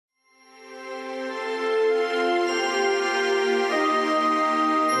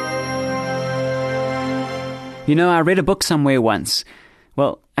I read a book somewhere once.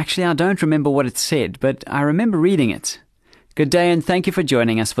 Well, actually, I don't remember what it said, but I remember reading it. Good day, and thank you for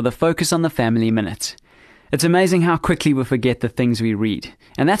joining us for the Focus on the Family Minute. It's amazing how quickly we forget the things we read,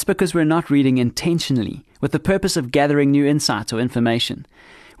 and that's because we're not reading intentionally, with the purpose of gathering new insights or information.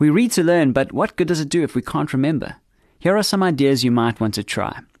 We read to learn, but what good does it do if we can't remember? Here are some ideas you might want to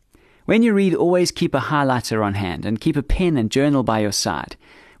try. When you read, always keep a highlighter on hand and keep a pen and journal by your side.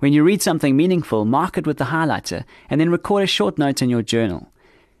 When you read something meaningful, mark it with the highlighter and then record a short note in your journal.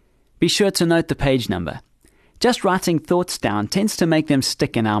 Be sure to note the page number. Just writing thoughts down tends to make them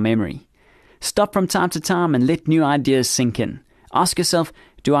stick in our memory. Stop from time to time and let new ideas sink in. Ask yourself,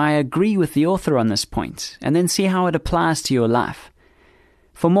 do I agree with the author on this point? And then see how it applies to your life.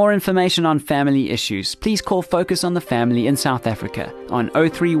 For more information on family issues, please call Focus on the Family in South Africa on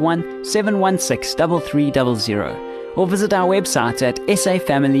 031 716 3300 or visit our website at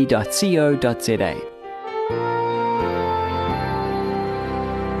safamily.co.za.